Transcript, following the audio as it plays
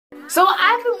So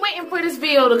I've been waiting for this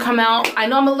video to come out. I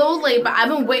know I'm a little late, but I've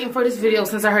been waiting for this video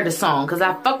since I heard the song. Because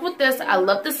I fuck with this. I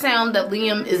love the sound that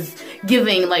Liam is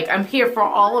giving. Like, I'm here for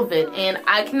all of it. And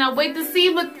I cannot wait to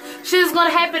see what shit is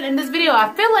going to happen in this video.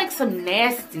 I feel like some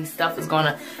nasty stuff is going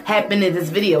to happen in this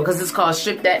video. Because it's called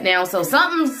Strip That Now. So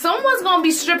someone's going to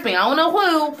be stripping. I don't know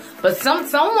who. But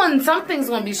something's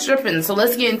going to be stripping. So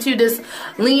let's get into this.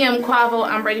 Liam, Quavo,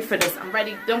 I'm ready for this. I'm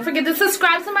ready. Don't forget to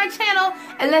subscribe to my channel.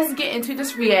 And let's get into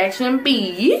this reaction.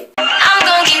 B. I'm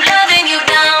gonna keep loving you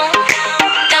down,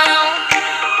 down,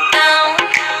 down.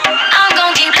 I'm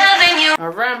gonna keep loving you.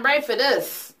 Alright, I'm ready for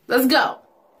this. Let's go.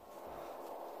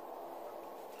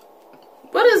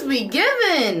 What is we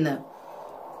given?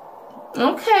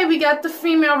 Okay, we got the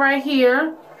female right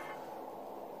here.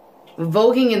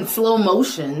 Voguing in slow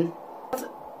motion.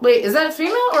 Wait, is that a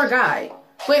female or a guy?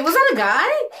 Wait, was that a guy?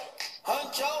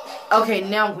 Okay,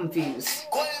 now I'm confused.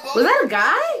 Was that a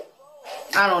guy?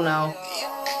 I don't know.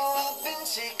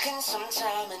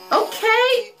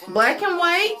 Okay, black and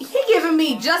white. He giving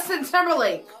me Justin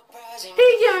Timberlake.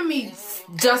 He giving me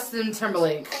Justin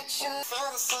Timberlake.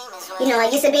 You know, I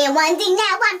used to be in one thing,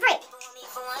 now one freak.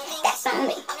 That's on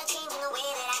me.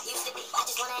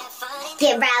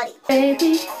 Get rowdy,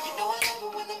 baby.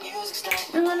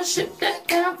 You wanna ship that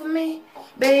down for me,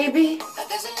 baby?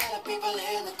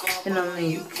 And only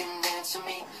you.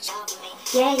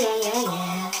 Yeah, yeah, yeah,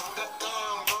 yeah.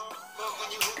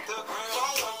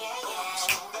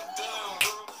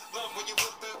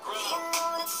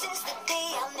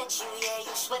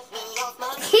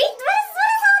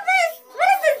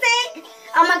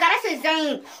 Oh my god, that's his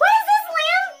name. What is this,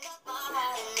 Liam?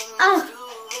 Oh.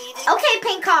 Okay,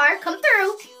 pink car, come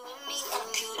through.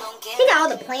 He got all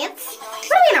the plants.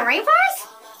 What are we in a rainforest?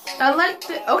 I like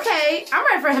the, okay, I'm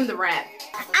ready for him to rap.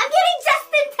 I'm getting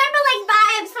Justin Timberlake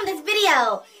vibes from this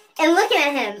video. And looking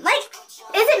at him. Like,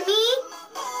 is it me?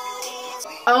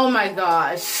 Oh my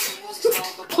gosh.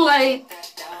 Like,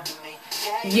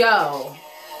 yo.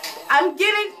 I'm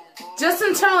getting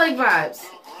Justin Timberlake vibes.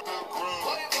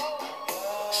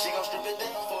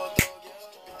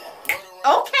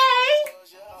 Okay.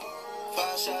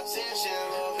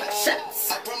 Shots.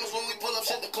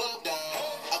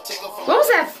 What was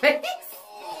that face?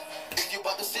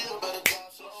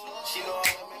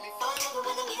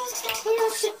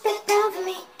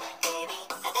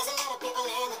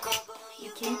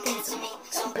 You can't dance with me.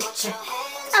 Don't put your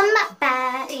on my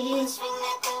body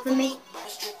for me.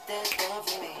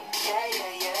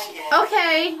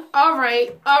 Okay,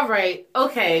 alright,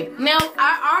 okay. Now,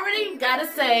 I already gotta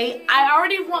say, I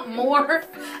already want more.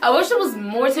 I wish there was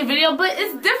more to the video, but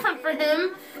it's different for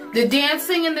him. The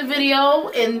dancing in the video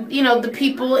and, you know, the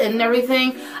people and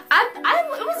everything.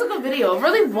 It was a good video, it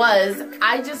really was.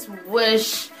 I just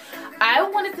wish, I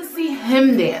wanted to see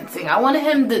him dancing. I want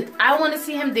to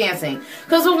see him dancing.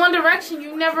 Because with One Direction,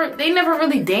 they never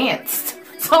really danced.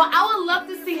 So I would love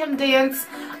to see him dance.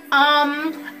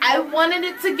 I wanted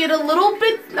it to get a little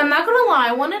bit, I'm not gonna lie,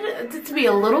 I wanted it to be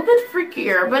a little bit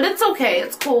freakier, but it's okay,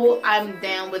 it's cool. I'm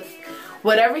down with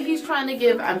whatever he's trying to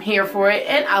give, I'm here for it,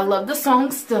 and I love the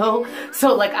song still.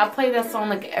 So, like, I play that song,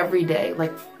 like, every day,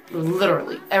 like,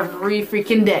 literally, every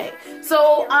freaking day.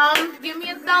 So, give me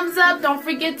a thumbs up, don't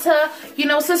forget to, you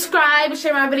know, subscribe,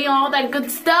 share my video, all that good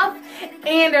stuff,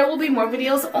 and there will be more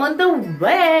videos on the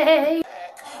way.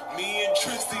 Me and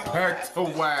Tristy back to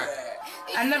whack.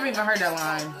 I never even heard that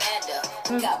line.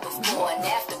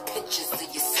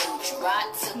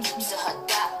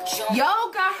 Yo,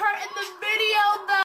 got her in the video though.